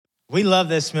We love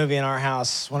this movie in our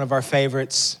house, one of our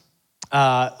favorites.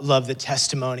 Love the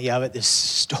testimony of it, this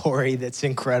story that's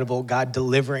incredible. God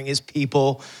delivering his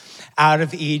people out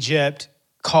of Egypt,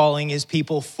 calling his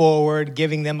people forward,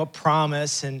 giving them a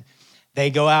promise, and they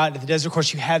go out into the desert. Of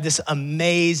course, you have this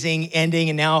amazing ending,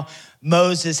 and now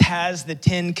Moses has the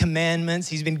 10 Commandments.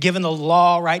 He's been given the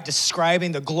law, right,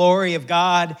 describing the glory of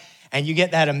God, and you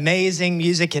get that amazing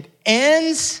music. It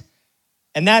ends,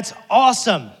 and that's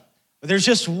awesome. But there's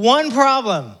just one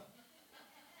problem.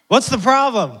 What's the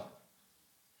problem?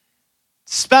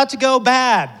 It's about to go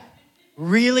bad.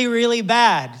 Really, really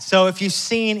bad. So if you've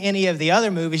seen any of the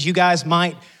other movies, you guys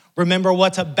might remember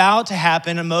what's about to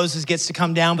happen, and Moses gets to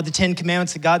come down with the 10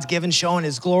 Commandments that God's given, showing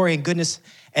his glory and goodness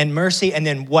and mercy, and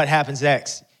then what happens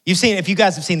next? If you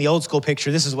guys have seen the old school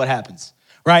picture, this is what happens,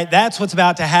 right? That's what's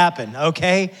about to happen,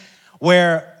 okay?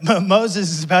 Where Moses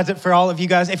is about to, for all of you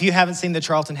guys, if you haven't seen the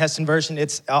Charlton Heston version,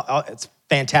 it's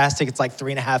fantastic. It's like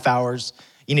 3.5 hours.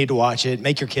 You need to watch it.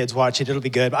 Make your kids watch it. It'll be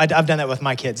good. I've done that with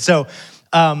my kids. So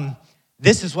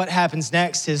this is what happens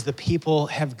next is the people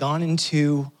have gone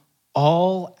into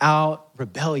all-out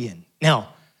rebellion.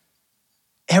 Now,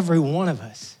 every one of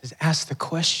us has asked the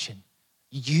question,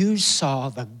 you saw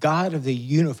the God of the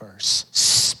universe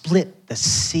split the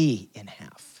sea in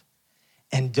half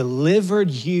and delivered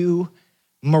you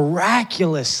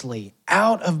miraculously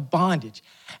out of bondage.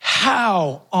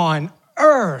 How on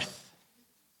earth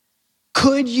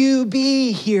could you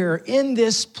be here in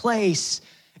this place,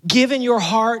 given your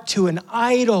heart to an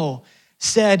idol,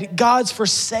 said, God's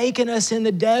forsaken us in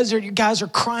the desert. You guys are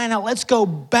crying out, let's go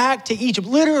back to Egypt.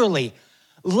 Literally,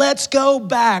 let's go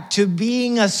back to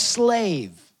being a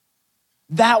slave.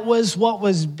 That was what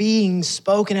was being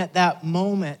spoken at that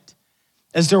moment.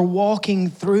 As they're walking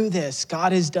through this,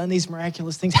 God has done these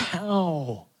miraculous things.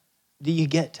 How do you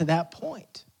get to that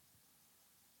point?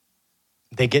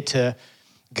 They get to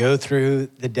go through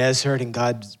the desert and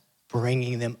God's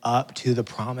bringing them up to the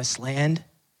promised land.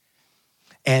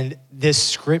 And this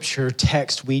scripture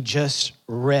text we just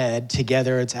read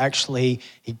together, it's actually,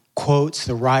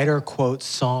 the writer quotes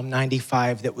Psalm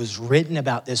 95 that was written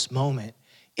about this moment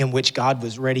in which God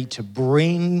was ready to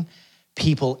bring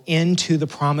people into the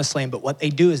promised land. But what they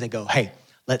do is they go, hey,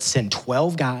 let's send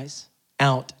 12 guys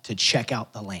out to check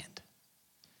out the land.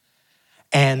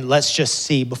 And let's just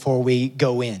see before we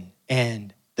go in.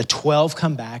 And the 12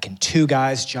 come back, and 2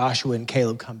 guys, Joshua and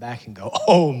Caleb, come back and go,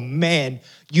 oh man,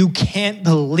 you can't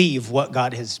believe what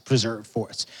God has preserved for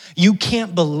us. You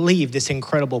can't believe this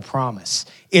incredible promise.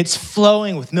 It's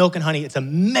flowing with milk and honey. It's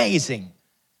amazing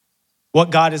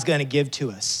what God is going to give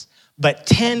to us. But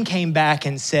 10 came back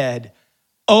and said,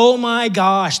 oh my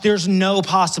gosh, there's no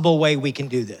possible way we can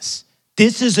do this.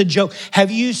 This is a joke.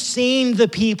 Have you seen the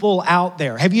people out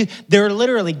there? They're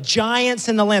literally giants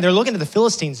in the land. They're looking at the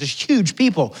Philistines. There's huge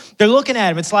people. They're looking at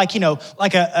them. It's like,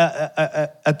 like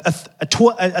a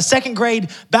second grade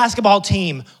basketball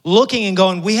team looking and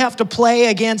going, we have to play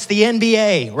against the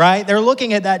NBA, right? They're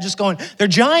looking at that just going, they're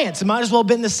giants. It might as well have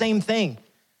been the same thing.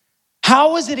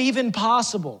 How is it even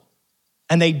possible?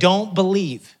 And they don't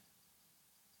believe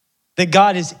that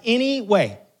God is any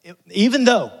way, even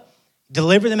though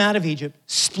deliver them out of Egypt,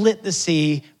 split the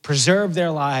sea, preserve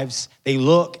their lives. They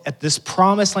look at this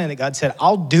promised land that God said,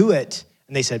 I'll do it.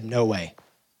 And they said, no way,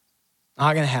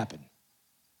 not gonna happen.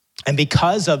 And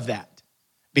because of that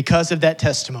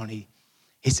testimony,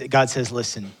 God says,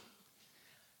 listen,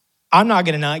 I'm not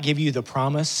gonna not give you the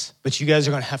promise, but you guys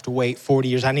are gonna have to wait 40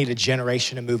 years. I need a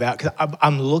generation to move out because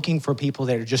I'm looking for people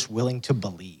that are just willing to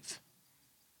believe.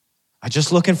 I'm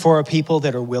just looking for people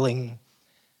that are willing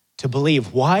to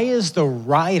believe. Why is the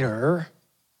writer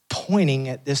pointing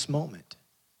at this moment?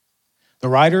 The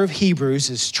writer of Hebrews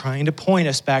is trying to point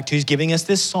us back to, he's giving us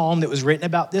this psalm that was written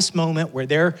about this moment where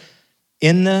they're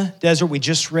in the desert. We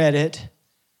just read it.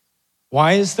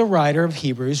 Why is the writer of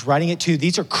Hebrews writing it to,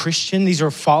 these are Christian, these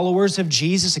are followers of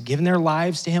Jesus and giving their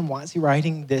lives to him. Why is he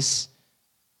writing this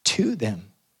to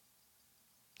them?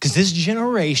 Because this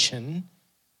generation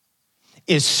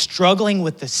is struggling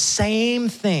with the same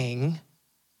thing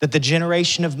that the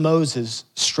generation of Moses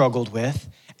struggled with.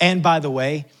 And by the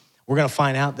way, we're gonna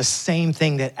find out the same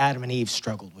thing that Adam and Eve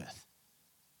struggled with.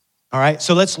 All right,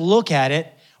 so let's look at it.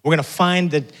 We're gonna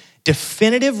find the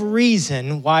definitive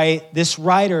reason why this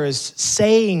writer is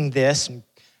saying this and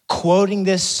quoting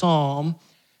this psalm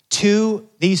to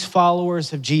these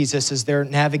followers of Jesus as they're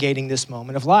navigating this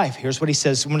moment of life. Here's what he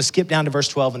says. I'm gonna skip down to verse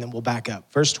 12 and then we'll back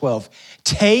up. Verse 12,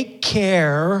 take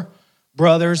care,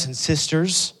 brothers and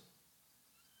sisters,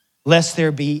 lest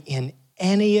there be in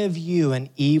any of you an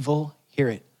evil, hear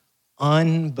it,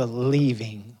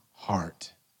 unbelieving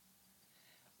heart,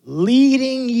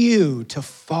 leading you to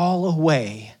fall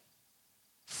away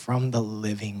from the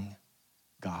living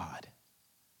God?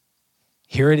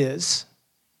 Here it is.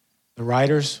 The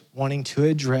writer's wanting to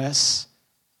address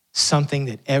something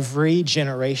that every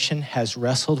generation has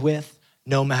wrestled with,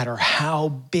 no matter how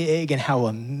big and how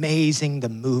amazing the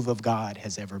move of God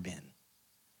has ever been.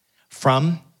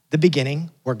 From the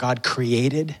beginning, where God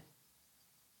created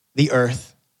the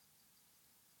earth,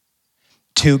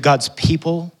 to God's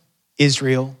people,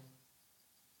 Israel,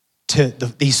 to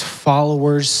these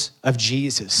followers of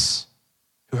Jesus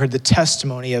who heard the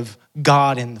testimony of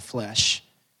God in the flesh.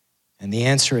 And the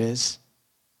answer is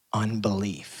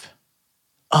unbelief.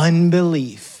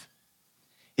 Unbelief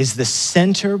is the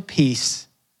centerpiece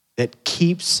that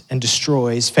keeps and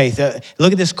destroys faith.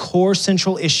 Look at this core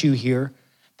central issue here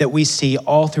that we see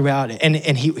all throughout it. And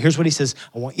here's what he says: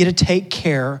 I want you to take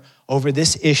care over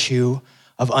this issue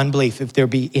of unbelief. If there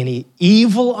be any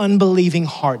evil, unbelieving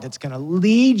heart that's going to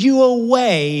lead you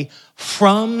away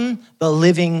from the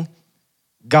living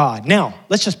God. Now,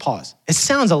 let's just pause. It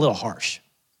sounds a little harsh,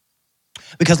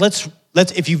 because let's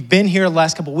if you've been here the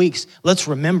last couple of weeks, let's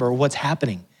remember what's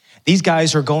happening. These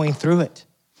guys are going through it.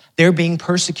 They're being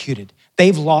persecuted.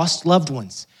 They've lost loved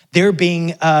ones. They're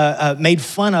being made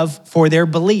fun of for their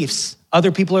beliefs.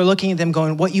 Other people are looking at them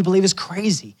going, what you believe is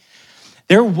crazy.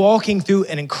 They're walking through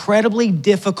an incredibly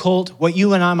difficult, what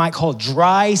you and I might call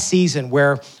dry season,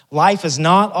 where life is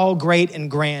not all great and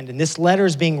grand. And this letter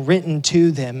is being written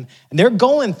to them, and they're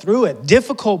going through it,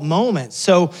 difficult moments.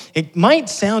 So it might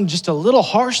sound just a little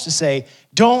harsh to say,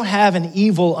 don't have an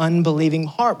evil, unbelieving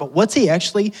heart. But what's he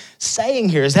actually saying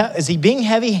here? Is he being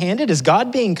heavy-handed? Is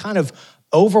God being kind of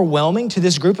overwhelming to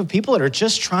this group of people that are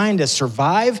just trying to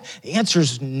survive? The answer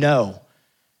is no.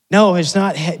 No, it's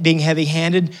not being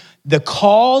heavy-handed. The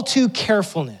call to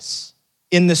carefulness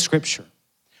in the scripture,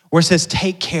 where it says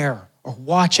take care or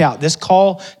watch out, this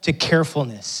call to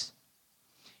carefulness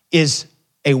is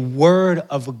a word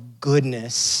of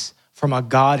goodness from a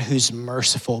God who's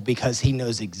merciful, because he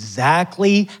knows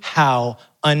exactly how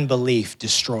unbelief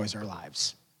destroys our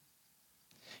lives.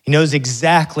 He knows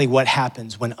exactly what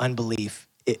happens when unbelief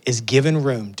is given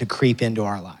room to creep into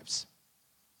our lives.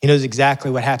 He knows exactly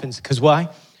what happens. Because why?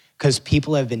 Because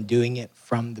people have been doing it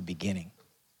from the beginning.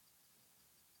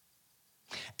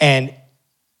 And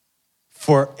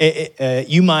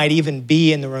you might even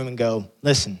be in the room and go,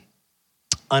 listen,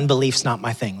 unbelief's not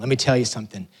my thing. Let me tell you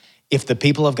something. If the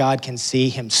people of God can see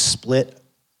him split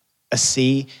a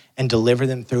sea and deliver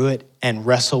them through it and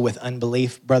wrestle with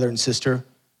unbelief, brother and sister,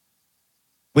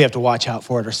 we have to watch out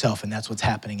for it ourselves, and that's what's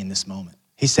happening in this moment.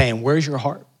 He's saying, where's your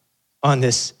heart on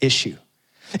this issue?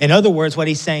 In other words, what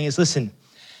he's saying is, listen,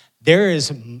 there is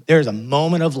a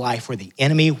moment of life where the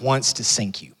enemy wants to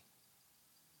sink you,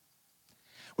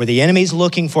 where the enemy's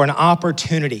looking for an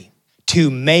opportunity to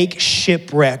make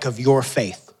shipwreck of your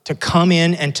faith, to come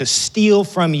in and to steal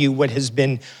from you what has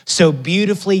been so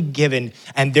beautifully given.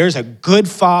 And there's a good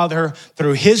father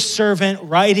through his servant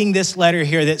writing this letter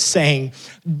here that's saying,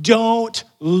 don't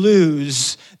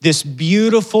lose this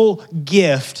beautiful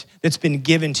gift that's been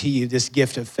given to you, this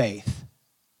gift of faith.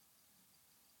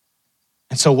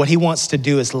 And so what he wants to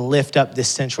do is lift up this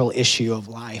central issue of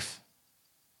life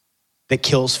that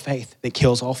kills faith, that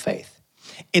kills all faith.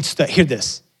 Hear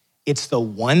this. It's the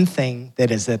one thing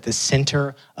that is at the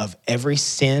center of every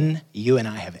sin you and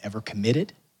I have ever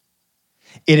committed.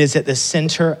 It is at the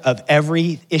center of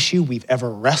every issue we've ever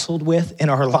wrestled with in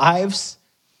our lives.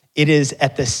 It is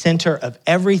at the center of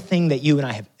everything that you and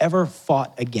I have ever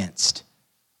fought against.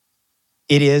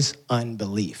 It is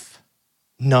unbelief,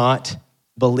 not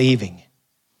believing.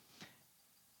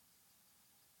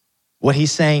 What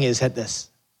he's saying is at the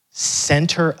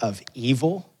center of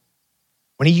evil.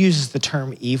 When he uses the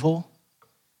term evil,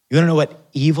 you want to know what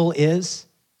evil is?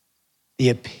 The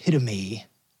epitome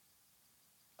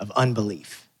of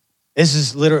unbelief. This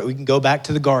is literally, we can go back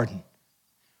to the garden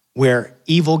where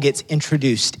evil gets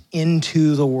introduced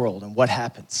into the world. And what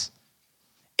happens?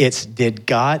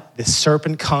 The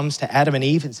serpent comes to Adam and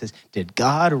Eve and says, did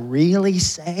God really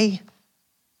say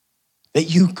that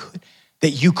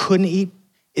you couldn't eat?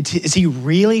 Is he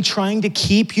really trying to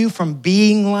keep you from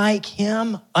being like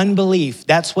him? Unbelief.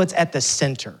 That's what's at the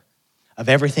center of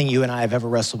everything you and I have ever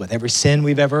wrestled with. Every sin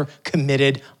we've ever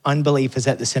committed, unbelief is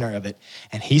at the center of it.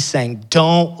 And he's saying,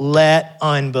 don't let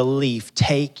unbelief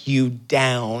take you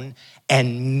down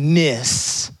and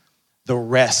miss the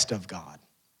rest of God.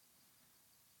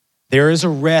 There is a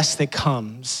rest that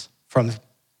comes from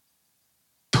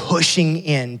pushing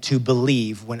in to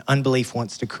believe when unbelief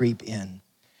wants to creep in.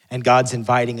 And God's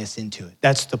inviting us into it.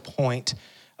 That's the point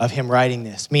of him writing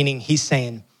this, meaning he's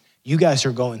saying, you guys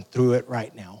are going through it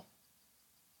right now.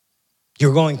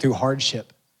 You're going through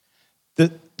hardship.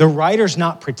 The writer's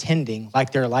not pretending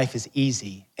like their life is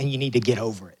easy and you need to get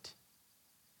over it.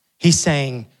 He's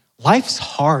saying, life's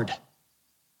hard.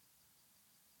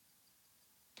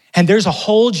 And there's a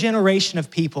whole generation of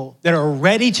people that are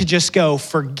ready to just go,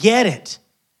 forget it.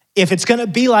 If it's gonna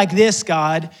be like this,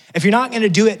 God, if you're not gonna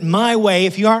do it my way,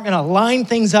 if you aren't gonna line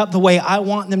things up the way I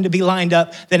want them to be lined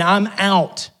up, then I'm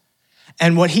out.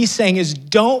 And what he's saying is,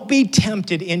 don't be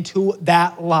tempted into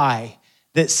that lie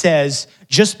that says,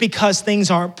 just because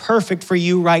things aren't perfect for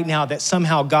you right now, that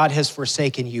somehow God has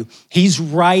forsaken you. He's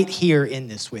right here in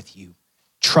this with you.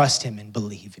 Trust him and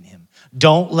believe in him.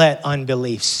 Don't let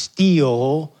unbelief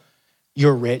steal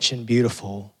your rich and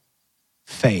beautiful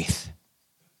faith.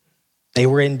 They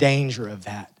were in danger of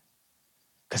that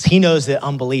because he knows that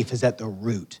unbelief is at the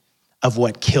root of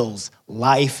what kills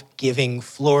life-giving,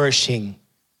 flourishing,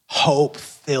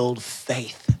 hope-filled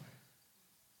faith.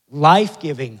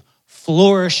 Life-giving,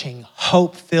 flourishing,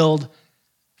 hope-filled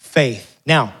faith.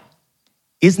 Now,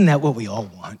 isn't that what we all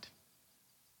want?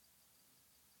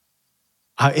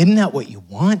 Isn't that what you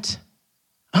want?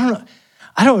 I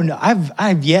don't know.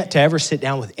 I've yet to ever sit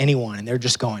down with anyone and they're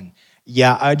just going,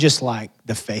 yeah, I just like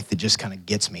the faith that just kind of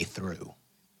gets me through.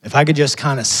 If I could just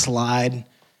kind of slide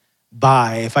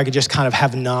by, if I could just kind of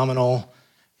have nominal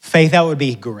faith, that would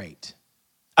be great.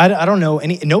 I don't know,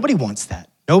 nobody wants that.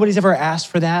 Nobody's ever asked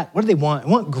for that. What do they want? I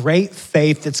want great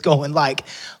faith that's going like,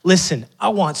 listen, I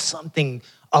want something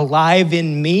alive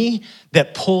in me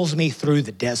that pulls me through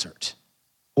the desert.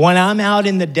 When I'm out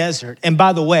in the desert, and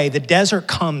by the way, the desert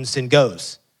comes and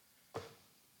goes.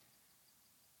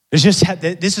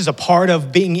 This is a part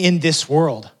of being in this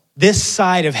world, this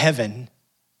side of heaven.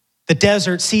 The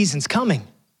desert season's coming.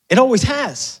 It always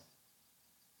has.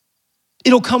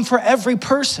 It'll come for every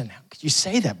person. How could you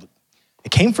say that?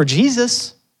 It came for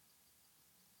Jesus.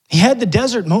 He had the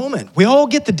desert moment. We all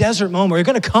get the desert moment. We're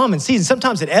going to come and season.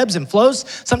 Sometimes it ebbs and flows.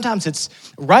 Sometimes it's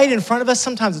right in front of us.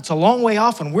 Sometimes it's a long way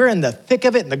off when we're in the thick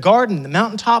of it, in the garden, in the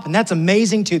mountaintop. And that's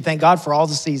amazing too. Thank God for all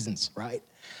the seasons, right?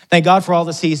 Thank God for all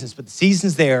the seasons. But the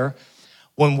season's there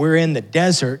when we're in the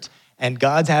desert and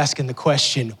God's asking the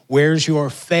question, where's your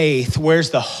faith?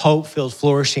 Where's the hope-filled,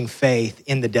 flourishing faith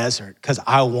in the desert? Because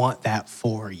I want that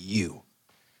for you.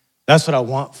 That's what I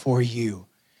want for you.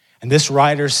 And this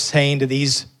writer's saying to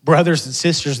these brothers and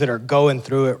sisters that are going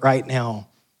through it right now,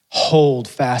 hold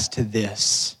fast to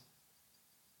this.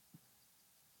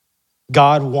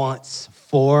 God wants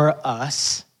for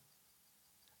us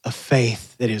a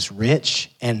faith that is rich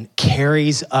and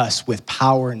carries us with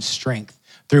power and strength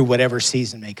through whatever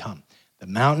season may come. The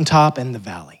mountaintop and the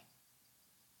valley,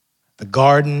 the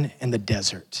garden and the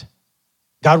desert.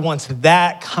 God wants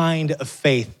that kind of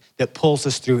faith that pulls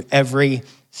us through every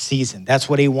season. That's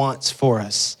what he wants for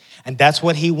us. And that's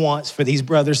what he wants for these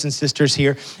brothers and sisters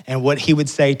here and what he would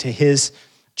say to his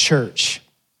church.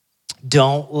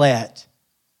 Don't let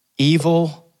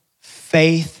evil,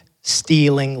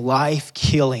 faith-stealing,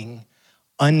 life-killing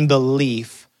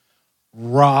unbelief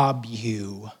rob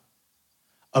you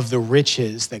of the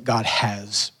riches that God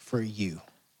has for you.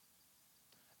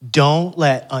 Don't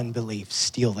let unbelief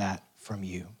steal that from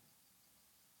you.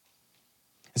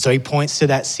 And so he points to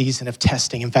that season of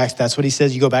testing. In fact, that's what he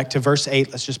says. You go back to verse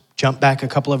 8. Let's just jump back a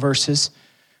couple of verses.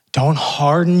 Don't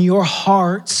harden your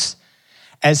hearts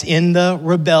as in the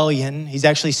rebellion. He's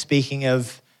actually speaking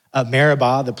of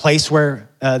Meribah, the place where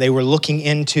they were looking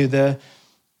into the,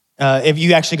 if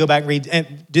you actually go back and read,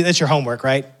 and that's your homework,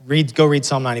 right? Go read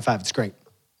Psalm 95. It's great.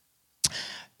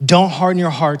 Don't harden your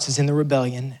hearts as in the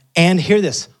rebellion. And hear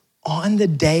this, on the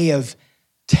day of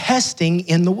testing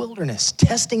in the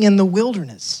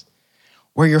wilderness,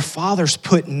 where your fathers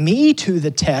put me to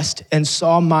the test and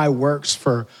saw my works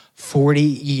for 40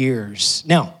 years.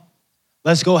 Now,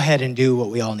 let's go ahead and do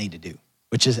what we all need to do,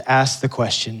 which is ask the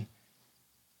question,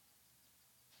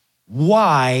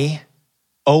 why,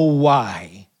 oh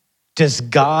why, does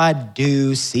God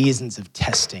do seasons of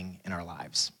testing in our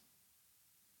lives?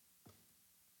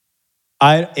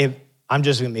 I'm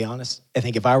just gonna be honest. I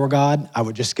think if I were God, I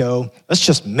would just go, let's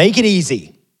just make it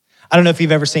easy. I don't know if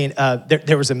you've ever seen,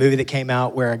 there was a movie that came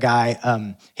out where a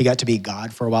guy, he got to be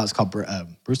God for a while. It's called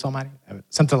Bruce Almighty,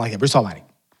 something like that, Bruce Almighty.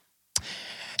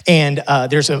 And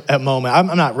there's a moment,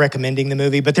 I'm not recommending the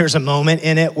movie, but there's a moment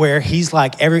in it where he's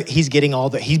like,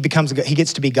 he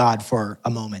gets to be God for a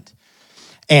moment.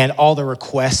 And all the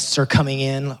requests are coming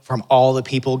in from all the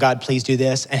people, God, please do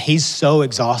this. And he's so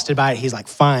exhausted by it, he's like,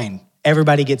 fine.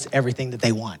 Everybody gets everything that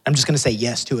they want. I'm just gonna say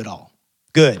yes to it all.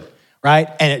 Good, right?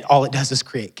 And all it does is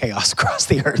create chaos across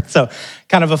the earth. So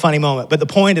kind of a funny moment. But the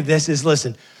point of this is,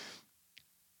 listen,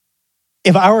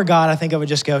 if I were God, I think I would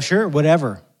just go, sure,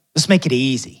 whatever. Let's make it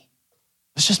easy.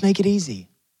 Let's just make it easy.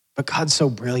 But God's so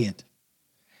brilliant.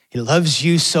 He loves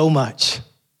you so much.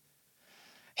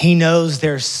 He knows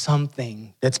there's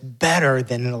something that's better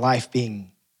than life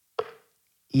being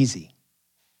easy.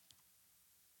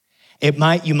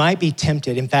 You might be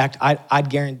tempted. In fact, I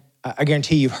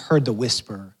guarantee you've heard the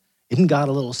whisper. Isn't God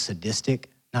a little sadistic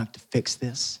not to fix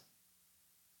this?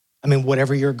 I mean,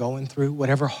 whatever you're going through,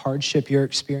 whatever hardship you're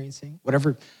experiencing,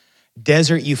 whatever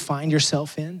desert you find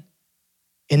yourself in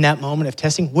that moment of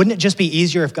testing, wouldn't it just be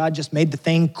easier if God just made the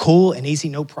thing cool and easy,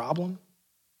 no problem?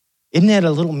 Isn't that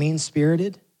a little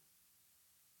mean-spirited?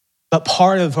 But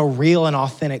part of a real and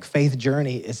authentic faith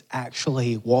journey is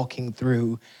actually walking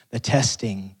through the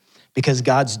testing because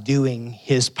God's doing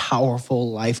his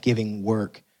powerful, life-giving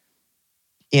work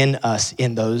in us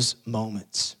in those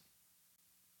moments.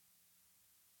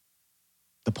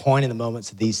 The point in the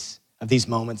moments of these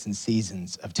moments and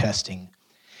seasons of testing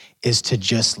is to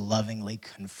just lovingly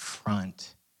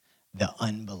confront the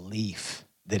unbelief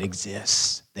that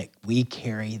exists, that we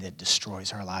carry, that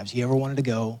destroys our lives. You ever wanted to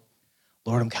go,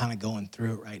 Lord, I'm kind of going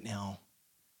through it right now,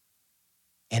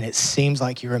 and it seems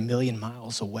like you're a million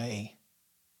miles away,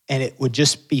 and it would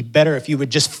just be better if you would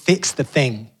just fix the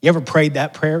thing. You ever prayed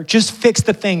that prayer? Just fix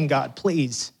the thing, God,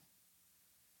 please.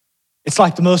 It's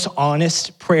like the most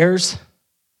honest prayers,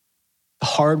 the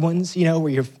hard ones, where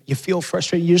you feel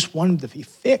frustrated. You just want them to be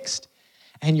fixed,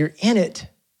 and you're in it.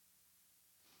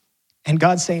 And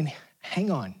God's saying,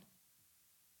 hang on.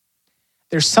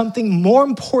 There's something more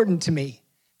important to me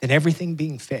than everything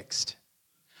being fixed.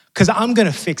 Because I'm going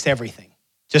to fix everything,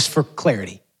 just for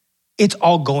clarity. It's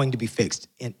all going to be fixed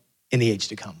in the age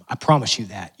to come. I promise you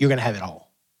that. You're going to have it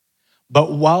all.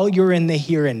 But while you're in the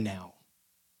here and now,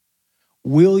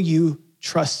 will you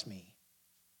trust me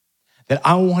that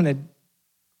I want to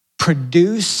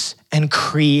produce and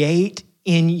create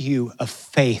in you a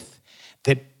faith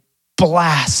that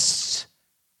blasts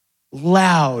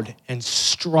loud and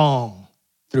strong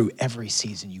through every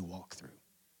season you walk through?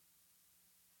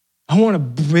 I want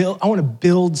to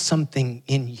build something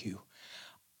in you.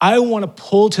 I want to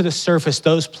pull to the surface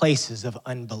those places of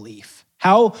unbelief.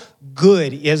 How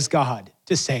good is God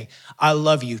to say, I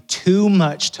love you too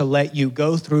much to let you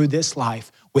go through this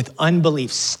life with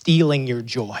unbelief stealing your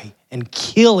joy and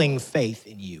killing faith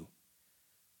in you.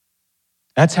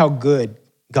 That's how good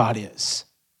God is.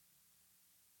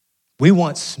 We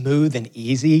want smooth and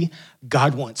easy.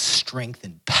 God wants strength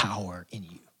and power in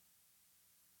you.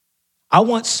 I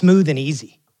want smooth and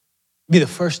easy. Be the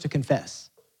first to confess.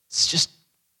 It's just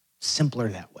simpler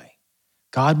that way.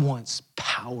 God wants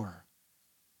power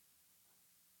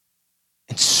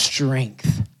and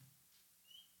strength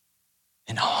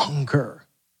and hunger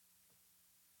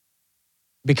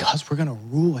because we're going to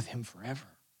rule with him forever.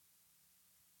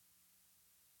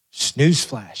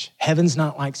 Newsflash, heaven's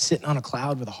not like sitting on a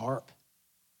cloud with a harp.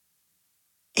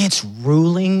 It's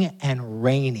ruling and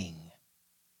reigning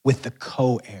with the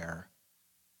co-heir,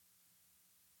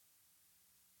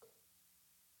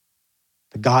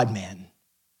 the God-man,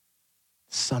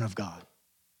 Son of God,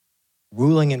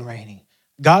 ruling and reigning.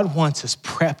 God wants us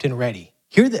prepped and ready.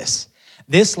 Hear this.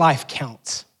 This life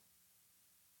counts.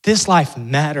 This life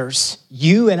matters.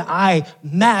 You and I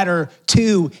matter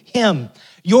to him.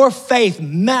 Your faith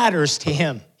matters to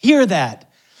him. Hear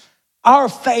that. Our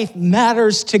faith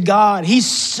matters to God. He's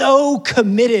so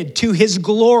committed to his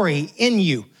glory in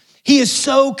you. He is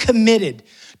so committed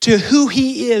to who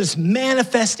he is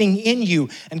manifesting in you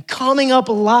and coming up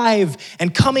alive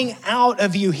and coming out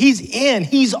of you.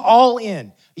 He's all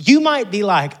in. You might be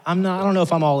like, I don't know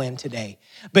if I'm all in today,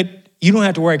 but you don't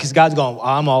have to worry because God's going,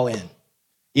 I'm all in.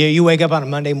 Yeah, you wake up on a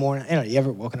Monday morning. You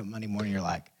ever woken up Monday morning, you're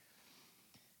like,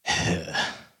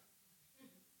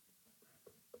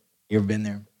 you ever been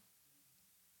there?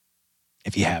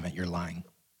 If you haven't, you're lying.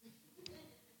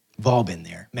 We've all been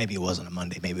there. Maybe it wasn't a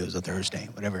Monday, maybe it was a Thursday,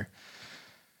 whatever.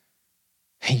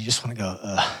 And you just want to go,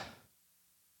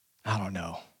 I don't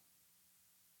know.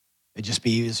 It'd just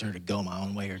be easier to go my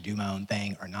own way or do my own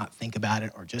thing or not think about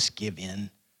it or just give in.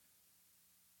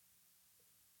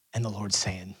 And the Lord's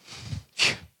saying,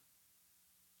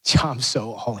 I'm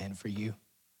so all in for you.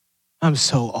 I'm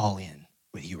so all in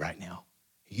with you right now.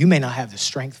 You may not have the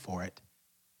strength for it,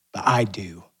 but I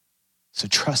do. So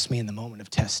trust me in the moment of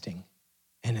testing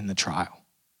and in the trial.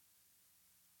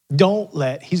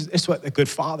 It's what the good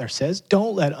father says,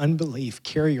 don't let unbelief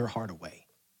carry your heart away.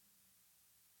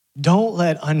 Don't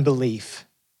let unbelief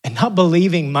and not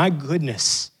believing my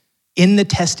goodness in the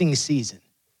testing season.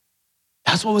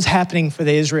 That's what was happening for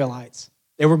the Israelites.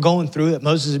 They were going through it.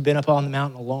 Moses had been up on the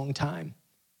mountain a long time.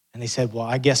 And they said, well,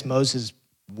 I guess Moses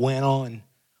went on.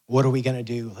 What are we going to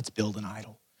do? Let's build an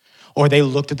idol. Or they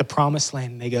looked at the promised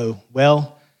land and they go,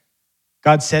 well,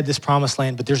 God said this promised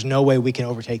land, but there's no way we can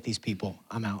overtake these people.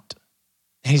 I'm out.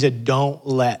 And he said, don't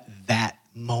let that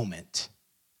moment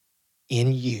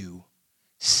in you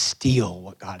steal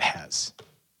what God has.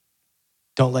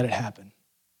 Don't let it happen.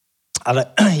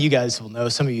 You guys will know,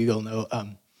 some of you will know,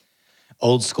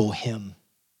 old school hymn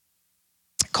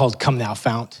called Come Thou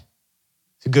Fount.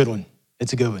 It's a good one.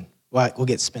 It's a good one. We'll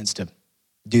get Spence to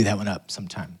do that one up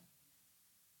sometime.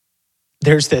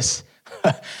 There's this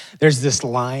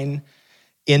line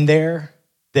in there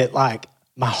that like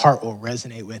my heart will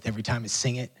resonate with every time I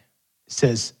sing it. It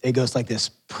says, it goes like this: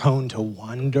 prone to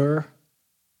wander,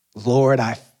 Lord,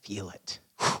 I feel it.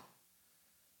 Whew.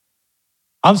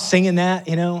 I'm singing that,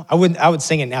 I would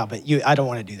sing it now, but I don't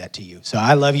want to do that to you. So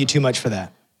I love you too much for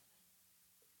that.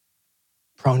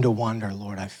 Prone to wander,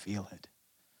 Lord, I feel it.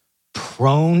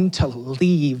 Prone to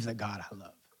leave the God I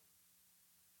love.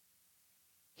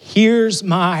 Here's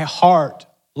my heart,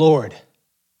 Lord.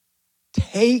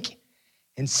 Take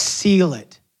and seal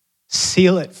it.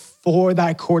 Seal it for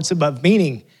thy courts above.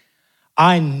 Meaning,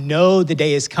 I know the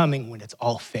day is coming when it's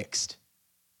all fixed.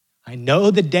 I know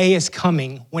the day is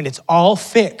coming when it's all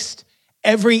fixed.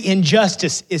 Every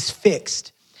injustice is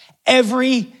fixed.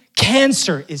 Every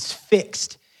cancer is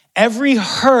fixed. Every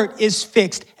hurt is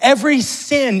fixed. Every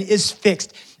sin is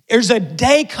fixed. There's a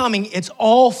day coming, it's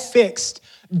all fixed.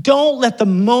 Don't let the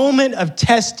moment of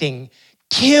testing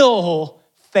kill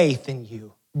faith in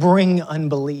you, bring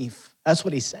unbelief. That's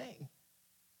what he's saying.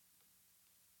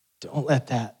 Don't let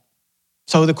that.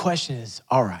 So the question is,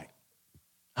 all right,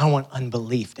 I don't want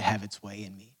unbelief to have its way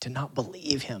in me, to not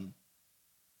believe him.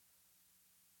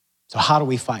 So how do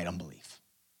we fight unbelief?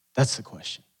 That's the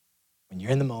question. When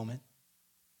you're in the moment,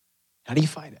 how do you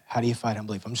fight it? How do you fight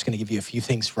unbelief? I'm just going to give you a few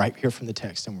things right here from the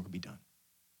text and we're going to be done.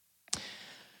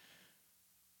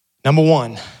 Number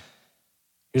one,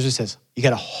 here's what it says. You got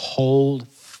to hold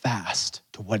fast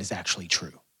to what is actually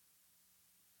true.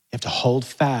 You have to hold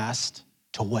fast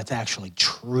to what's actually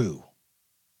true,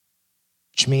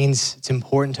 which means it's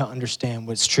important to understand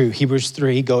what's true. Hebrews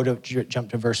 3,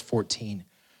 jump to verse 14.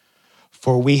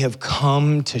 For we have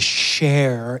come to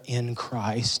share in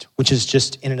Christ, which is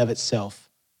just in and of itself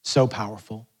so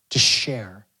powerful, to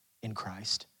share in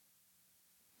Christ.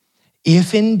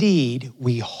 If indeed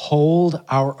we hold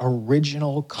our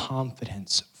original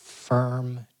confidence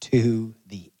firm to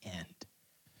the end.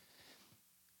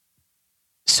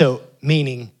 So,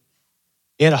 meaning,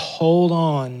 you had to hold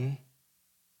on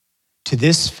to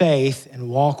this faith and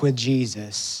walk with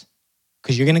Jesus,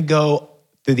 because you're going to go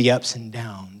through the ups and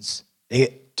downs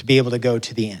to be able to go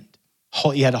to the end.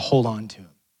 You had to hold on to it.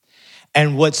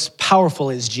 And what's powerful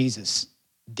is Jesus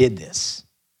did this.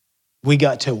 We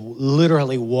got to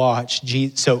literally watch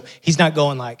Jesus. So he's not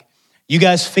going like, you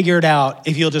guys figure it out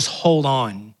if you'll just hold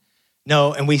on.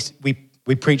 No, and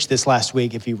we preached this last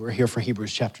week if you were here for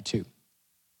Hebrews chapter 2.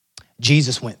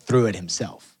 Jesus went through it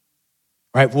himself,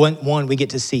 right? One, we get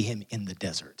to see him in the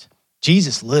desert.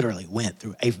 Jesus literally went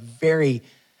through a very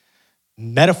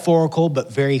metaphorical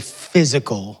but very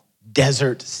physical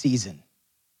desert season.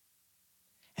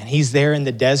 And he's there in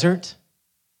the desert,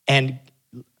 and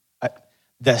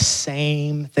the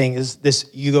same thing is this.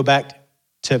 You go back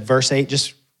to verse 8,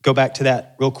 just go back to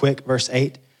that real quick, verse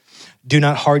 8. Do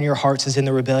not harden your hearts as in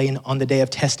the rebellion on the day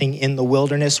of testing in the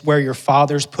wilderness, where your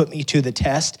fathers put me to the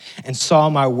test and saw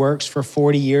my works for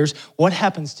 40 years. What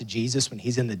happens to Jesus when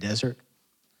he's in the desert?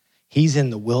 He's in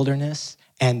the wilderness,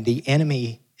 and the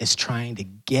enemy is trying to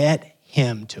get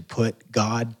him to put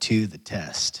God to the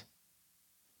test.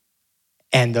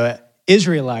 And the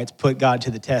Israelites put God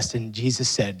to the test, and Jesus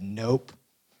said, nope,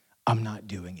 I'm not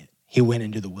doing it. He went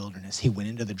into the wilderness. He went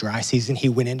into the dry season. He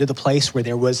went into the place where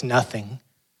there was nothing.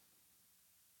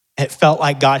 It felt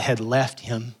like God had left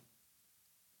him.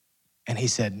 And he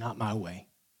said, not my way.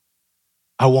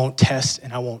 I won't test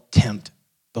and I won't tempt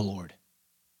the Lord.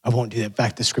 I won't do that. In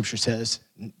fact, the scripture says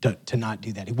to not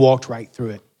do that. He walked right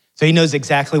through it. So he knows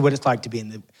exactly what it's like to be in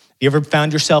the. Have you ever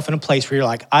found yourself in a place where you're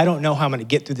like, I don't know how I'm going to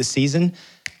get through the season?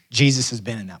 Jesus has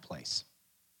been in that place.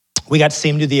 We got to see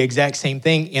him do the exact same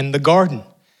thing in the garden.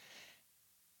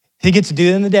 He gets to do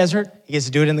it in the desert. He gets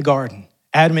to do it in the garden.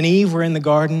 Adam and Eve were in the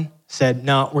garden, said,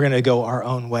 no, we're going to go our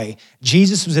own way.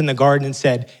 Jesus was in the garden and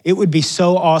said, it would be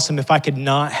so awesome if I could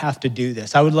not have to do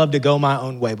this. I would love to go my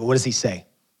own way. But what does he say?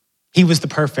 He was the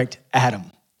perfect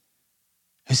Adam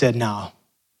who said, no.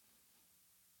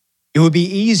 It would be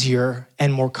easier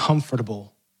and more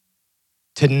comfortable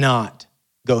to not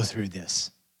go through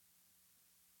this.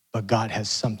 But God has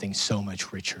something so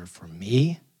much richer for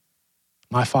me,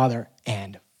 my Father,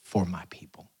 and for my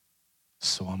people.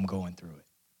 So I'm going through it.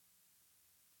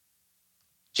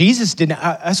 Jesus didn't,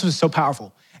 this was so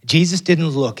powerful. Jesus didn't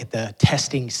look at the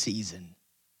testing season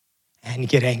and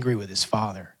get angry with his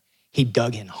Father. He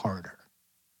dug in harder.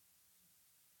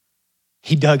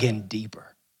 He dug in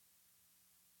deeper.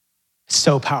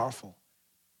 So powerful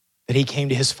that he came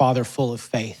to his Father full of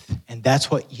faith. And that's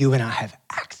what you and I have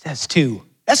access to.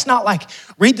 That's not like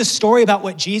read the story about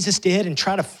what Jesus did and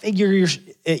try to figure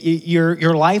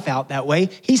your life out that way.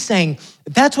 He's saying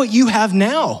that's what you have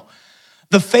now.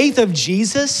 The faith of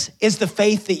Jesus is the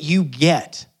faith that you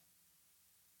get.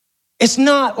 It's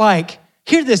not like,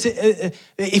 hear this,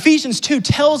 Ephesians 2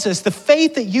 tells us the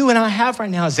faith that you and I have right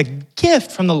now is a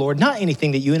gift from the Lord, not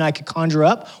anything that you and I could conjure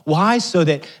up. Why? So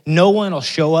that no one will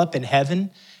show up in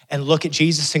heaven and look at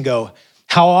Jesus and go,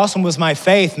 how awesome was my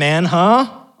faith, man,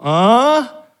 huh?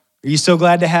 Are you so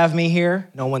glad to have me here?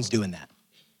 No one's doing that.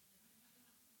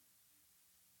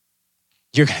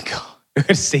 You're going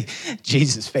to see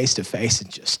Jesus face to face and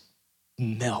just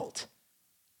melt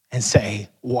and say,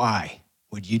 why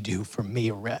would you do for me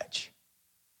a wretch?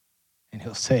 And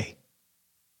he'll say,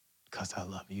 because I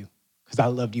love you, because I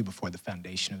loved you before the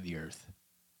foundation of the earth.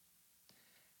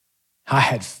 I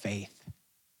had faith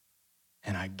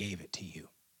and I gave it to you.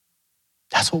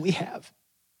 That's what we have.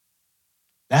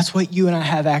 That's what you and I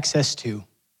have access to.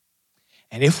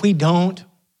 And if we don't,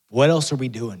 what else are we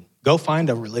doing? Go find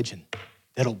a religion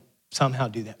that'll somehow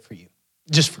do that for you.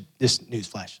 Just for this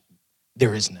newsflash,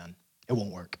 there is none. It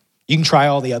won't work. You can try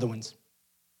all the other ones.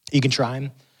 You can try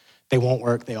them. They won't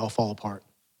work. They all fall apart.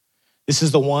 This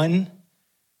is the one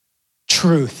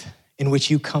truth in which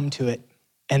you come to it,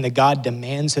 and that God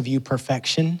demands of you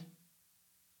perfection,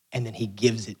 and then he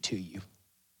gives it to you.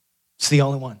 It's the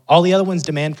only one. All the other ones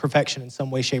demand perfection in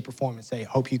some way, shape, or form and say,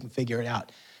 hope you can figure it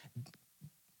out.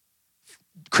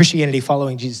 Christianity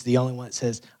following Jesus is the only one that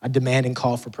says, I demand and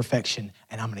call for perfection,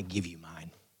 and I'm going to give you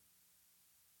mine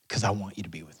because I want you to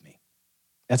be with me.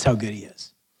 That's how good he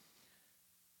is.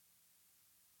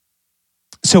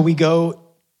 So we go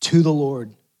to the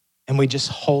Lord and we just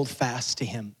hold fast to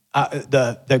him.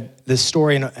 The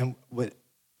story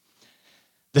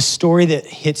the story that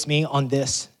hits me on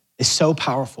this is so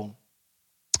powerful.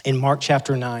 In Mark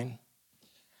chapter 9,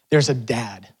 there's a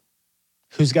dad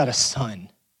who's got a son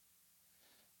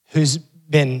who's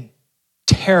been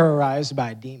terrorized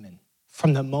by a demon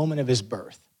from the moment of his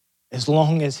birth, as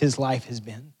long as his life has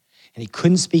been. And he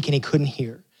couldn't speak and he couldn't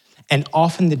hear. And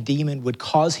often the demon would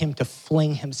cause him to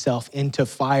fling himself into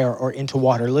fire or into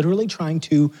water, literally trying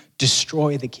to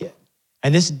destroy the kid.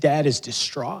 And this dad is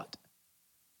distraught.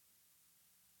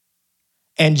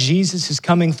 And Jesus is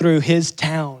coming through his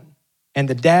town, and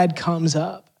the dad comes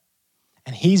up,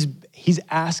 and he's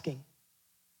asking,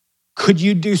 could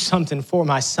you do something for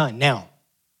my son? Now,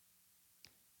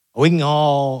 we can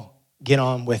all get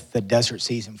on with the desert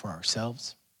season for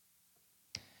ourselves,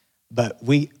 but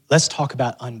let's talk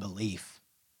about unbelief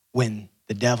when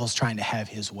the devil's trying to have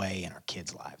his way in our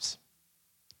kids' lives,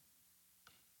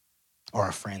 or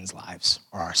our friends' lives,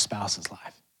 or our spouse's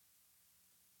life.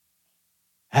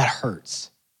 That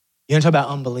hurts. You want to talk about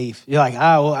unbelief? You're like,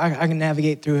 well, I can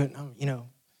navigate through it.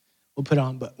 We'll put it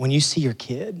on. But when you see your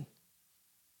kid,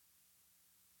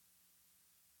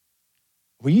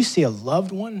 when you see a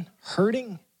loved one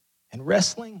hurting and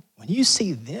wrestling, when you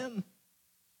see them,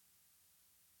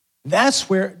 that's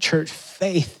where church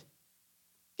faith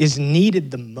is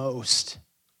needed the most.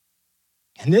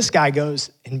 And this guy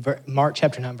goes in Mark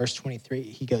chapter 9, verse 23,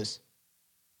 he goes,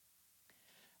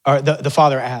 or the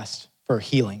father asked for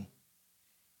healing.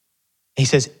 He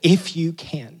says, if you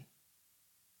can,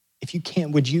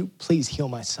 would you please heal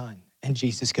my son? And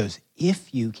Jesus goes,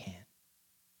 if you can.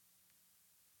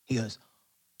 He goes,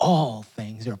 all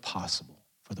things are possible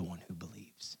for the one who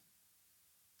believes.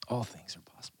 All things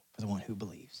are possible for the one who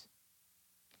believes.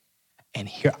 And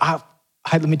here,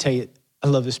 let me tell you, I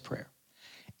love this prayer.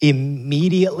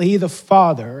 Immediately the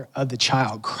father of the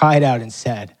child cried out and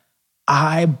said,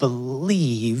 I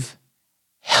believe,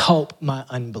 help my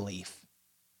unbelief.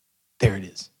 There it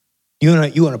is. You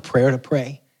want a prayer to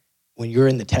pray when you're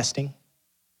in the testing?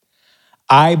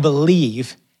 I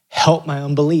believe, help my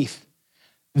unbelief.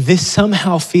 This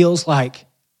somehow feels like,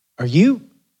 are you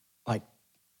like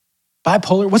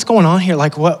bipolar? What's going on here?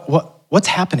 Like what's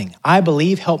happening? I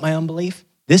believe, help my unbelief.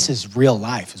 This is real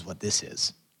life is what this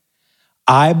is.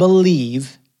 I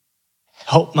believe,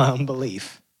 help my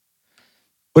unbelief.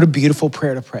 What a beautiful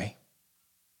prayer to pray.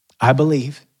 I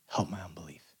believe, help my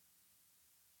unbelief.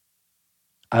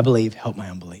 I believe, help my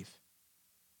unbelief.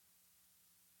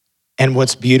 And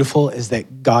what's beautiful is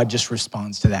that God just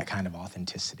responds to that kind of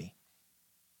authenticity.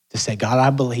 To say, God, I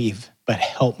believe, but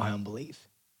help my unbelief.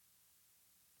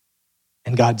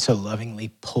 And God so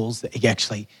lovingly he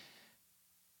actually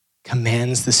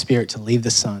commands the spirit to leave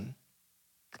the son,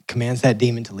 commands that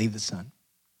demon to leave the son.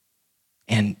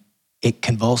 And it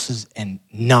convulses and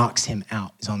knocks him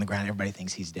out. He's on the ground. Everybody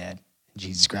thinks he's dead. And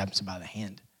Jesus grabs him by the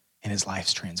hand and his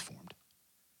life's transformed.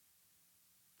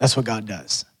 That's what God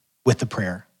does with the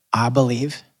prayer. I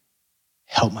believe,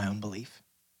 help my unbelief.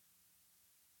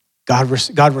 God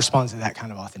responds to that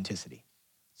kind of authenticity.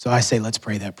 So I say, let's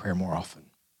pray that prayer more often.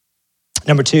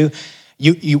 Number two,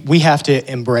 we have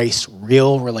to embrace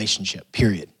real relationship,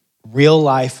 period. Real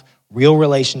life, real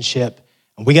relationship.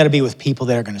 And we got to be with people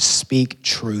that are going to speak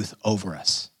truth over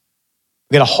us.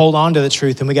 We got to hold on to the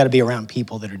truth, and we got to be around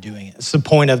people that are doing it. It's the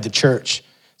point of the church.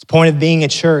 It's the point of being a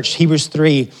church. Hebrews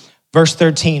 3, verse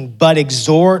 13, but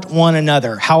exhort one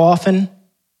another. How often?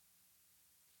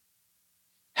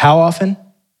 How often?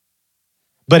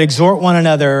 But exhort one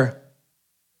another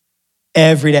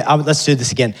every day. Let's do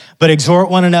this again. But exhort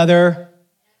one another.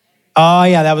 Oh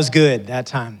yeah, that was good that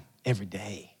time. Every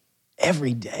day.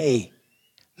 Every day.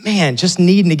 Man, just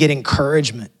needing to get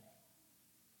encouragement.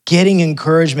 Getting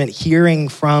encouragement, hearing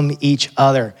from each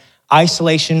other.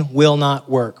 Isolation will not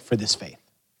work for this faith.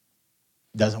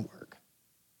 It doesn't work.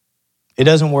 It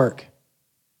doesn't work.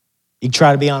 You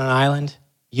try to be on an island,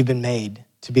 you've been made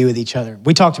to be with each other.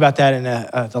 We talked about that in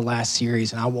the last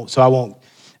series, and I won't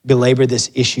belabor this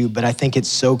issue, but I think it's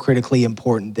so critically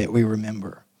important that we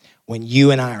remember when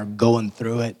you and I are going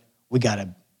through it, we got to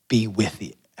be with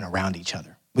it and around each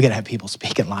other. We got to have people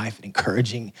speaking life and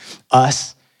encouraging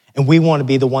us, and we want to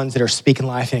be the ones that are speaking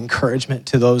life and encouragement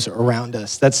to those around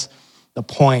us. That's the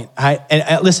point.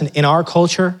 Listen, in our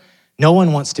culture, no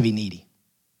one wants to be needy.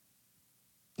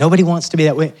 Nobody wants to be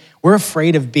that way. We're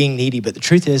afraid of being needy, but the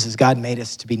truth is God made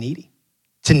us to be needy,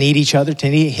 to need each other, to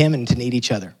need him, and to need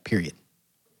each other, period.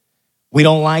 We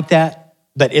don't like that,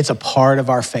 but it's a part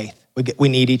of our faith. We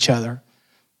need each other.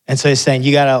 And so he's saying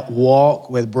you got to walk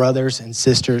with brothers and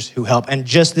sisters who help. And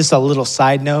just this a little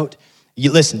side note,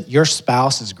 listen, your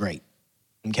spouse is great,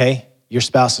 okay? Your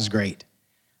spouse is great.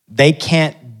 They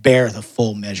can't bear the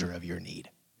full measure of your need.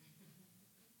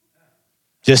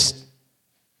 Just,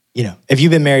 if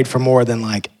you've been married for more than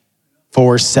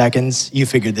 4 seconds, you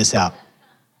figured this out.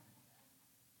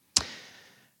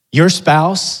 Your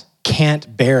spouse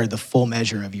can't bear the full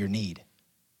measure of your need.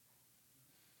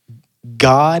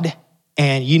 God,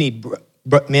 and you need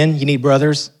men, you need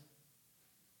brothers.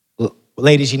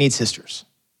 Ladies, you need sisters.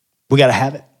 We got to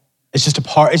have it. It's just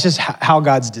it's just how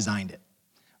God's designed it.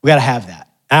 We got to have that.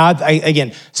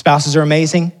 Again, spouses are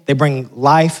amazing. They bring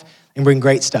life and bring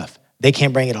great stuff. They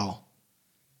can't bring it all.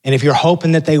 And if you're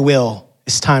hoping that they will,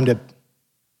 it's time to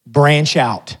branch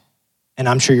out. And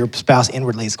I'm sure your spouse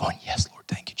inwardly is going, yes, Lord,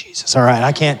 thank you, Jesus. All right,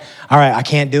 I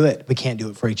can't do it. We can't do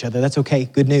it for each other. That's okay.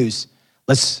 Good news.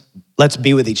 Let's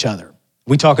be with each other.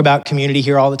 We talk about community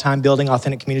here all the time, building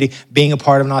authentic community, being a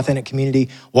part of an authentic community,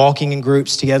 walking in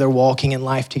groups together, walking in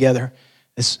life together.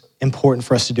 It's important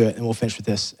for us to do it, and we'll finish with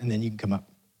this, and then you can come up.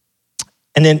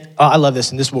 And then, I love this,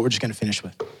 and this is what we're just going to finish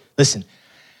with. Listen,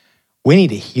 we need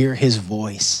to hear his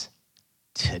voice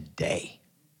today.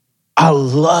 I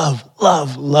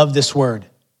love this word.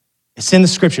 It's in the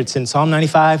scripture. It's in Psalm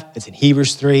 95. It's in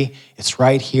Hebrews 3. It's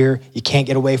right here. You can't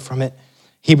get away from it.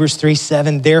 Hebrews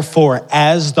 3:7, therefore,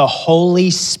 as the Holy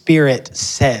Spirit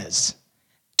says,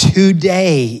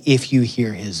 today, if you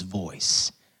hear his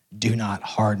voice, do not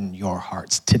harden your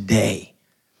hearts. Today,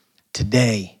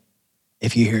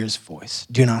 if you hear his voice,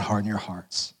 do not harden your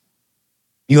hearts.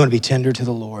 You want to be tender to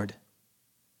the Lord,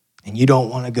 and you don't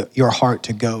want your heart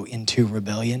to go into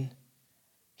rebellion.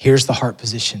 Here's the heart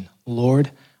position.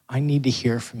 Lord, I need to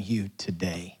hear from you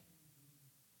today.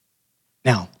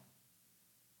 Now,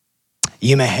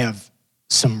 you may have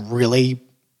some really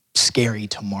scary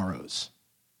tomorrows.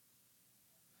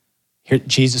 Here,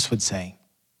 Jesus would say,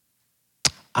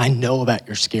 I know about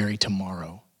your scary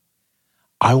tomorrow.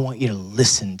 I want you to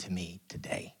listen to me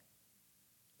today.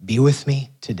 Be with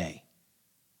me today.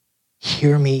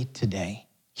 Hear me today.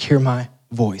 Hear my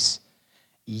voice.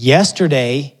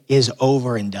 Yesterday is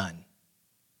over and done.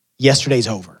 Yesterday's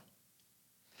over.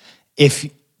 If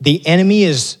the enemy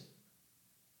is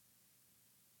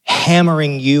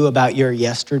hammering you about your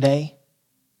yesterday,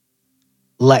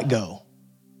 let go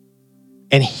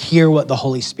and hear what the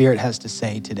Holy Spirit has to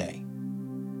say today.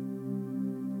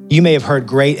 You may have heard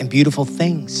great and beautiful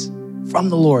things from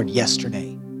the Lord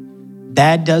yesterday.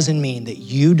 That doesn't mean that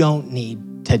you don't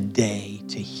need today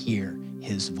to hear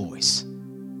his voice,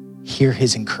 hear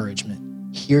his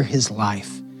encouragement, hear his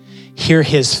life, hear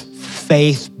his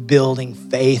faith-building,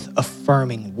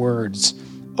 faith-affirming words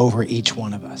over each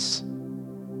one of us.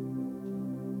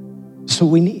 That's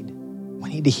what we need. We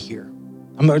need to hear.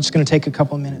 I'm just going to take a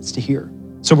couple of minutes to hear.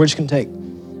 So we're just going to take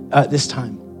this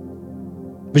time.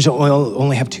 We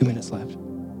only have 2 minutes left.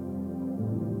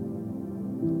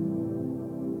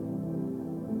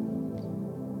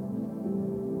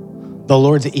 The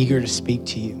Lord's eager to speak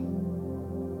to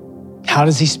you. How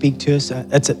does he speak to us?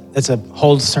 That's a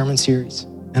whole sermon series.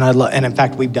 And in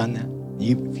fact, we've done that.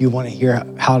 If you want to hear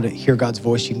how to hear God's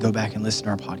voice, you can go back and listen to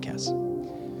our podcast.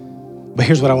 But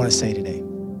here's what I want to say today.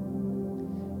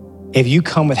 If you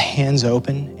come with hands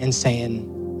open and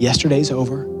saying, yesterday's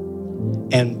over,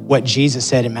 and what Jesus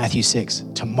said in Matthew 6,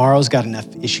 tomorrow's got enough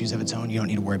issues of its own, you don't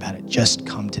need to worry about it. Just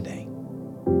come today.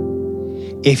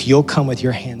 If you'll come with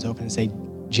your hands open and say,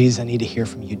 Jesus, I need to hear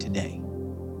from you today.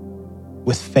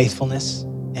 With faithfulness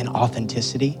and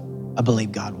authenticity, I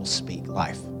believe God will speak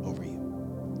life over you.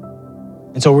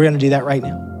 And so we're going to do that right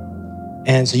now.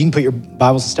 And so you can put your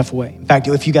Bibles and stuff away. In fact,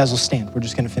 if you guys will stand, we're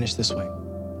just going to finish this way.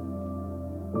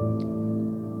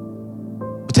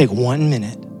 We'll take 1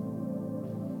 minute.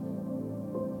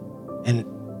 And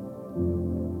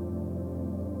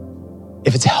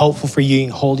if it's helpful for you, you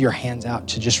can hold your hands out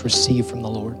to just receive from the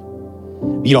Lord.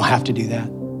 You don't have to do that.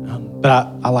 But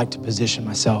I like to position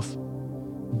myself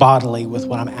bodily with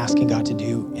what I'm asking God to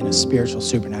do in a spiritual,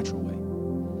 supernatural way.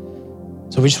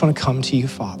 So we just want to come to you,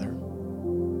 Father.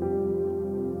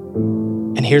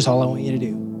 And here's all I want you to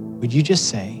do. Would you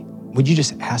just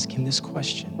ask him this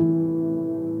question?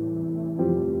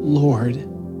 Lord,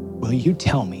 will you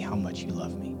tell me how much you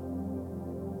love me?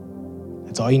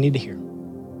 That's all you need to hear.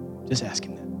 Just ask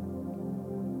him that.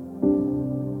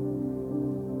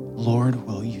 Lord,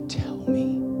 will you tell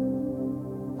me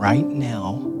right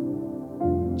now,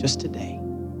 just today,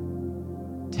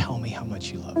 tell me how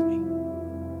much you love me?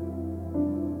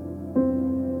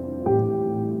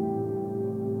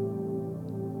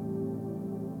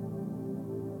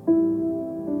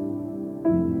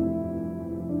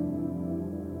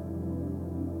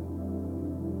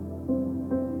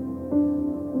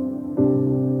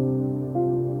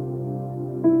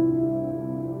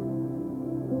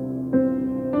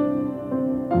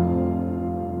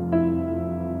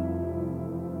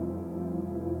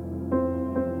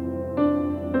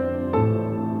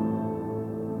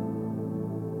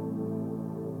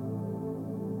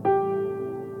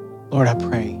 Lord, I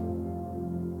pray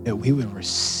that we would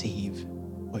receive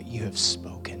what you have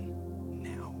spoken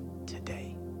now,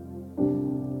 today.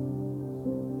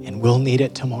 And we'll need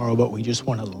it tomorrow, but we just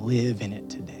want to live in it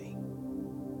today.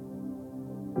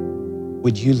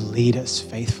 Would you lead us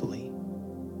faithfully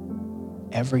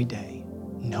every day,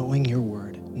 knowing your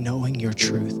word, knowing your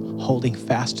truth, holding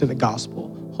fast to the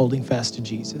gospel, holding fast to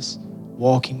Jesus,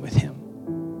 walking with him,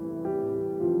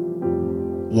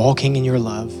 walking in your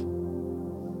love.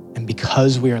 And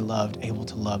because we are loved, able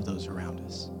to love those around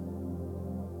us.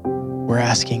 We're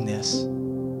asking this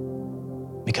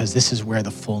because this is where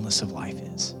the fullness of life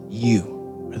is.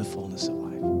 You are the fullness of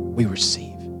life. We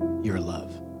receive your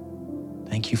love.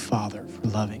 Thank you, Father, for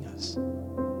loving us.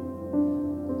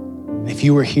 If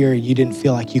you were here and you didn't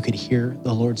feel like you could hear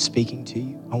the Lord speaking to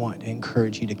you, I want to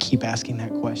encourage you to keep asking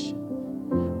that question.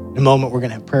 In a moment, we're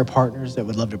going to have prayer partners that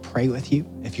would love to pray with you.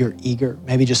 If you're eager,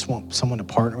 maybe just want someone to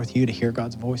partner with you to hear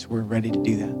God's voice, we're ready to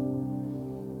do that.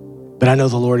 But I know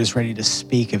the Lord is ready to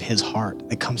speak of his heart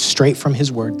that comes straight from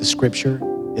his word. The scripture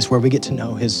is where we get to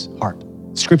know his heart.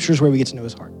 Scripture is where we get to know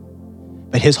his heart.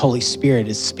 But his Holy Spirit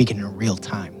is speaking in real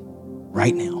time,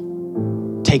 right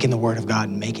now, taking the word of God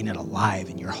and making it alive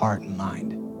in your heart and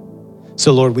mind.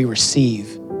 So Lord, we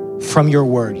receive from your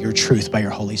word, your truth by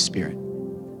your Holy Spirit.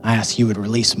 I ask you would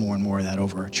release more and more of that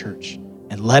over our church.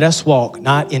 And let us walk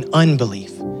not in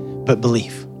unbelief, but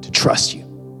belief, to trust you.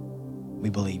 We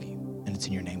believe you, and it's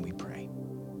in your name we pray.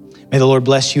 May the Lord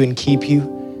bless you and keep you.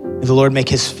 May the Lord make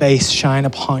his face shine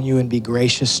upon you and be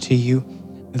gracious to you.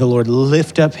 May the Lord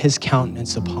lift up his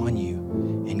countenance upon you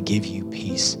and give you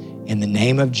peace. In the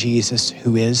name of Jesus,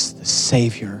 who is the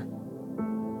Savior,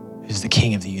 who is the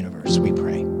King of the universe, we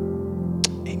pray.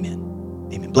 Amen.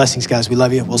 Amen. Blessings, guys. We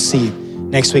love you. We'll see you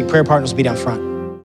next week. Prayer partners will be down front.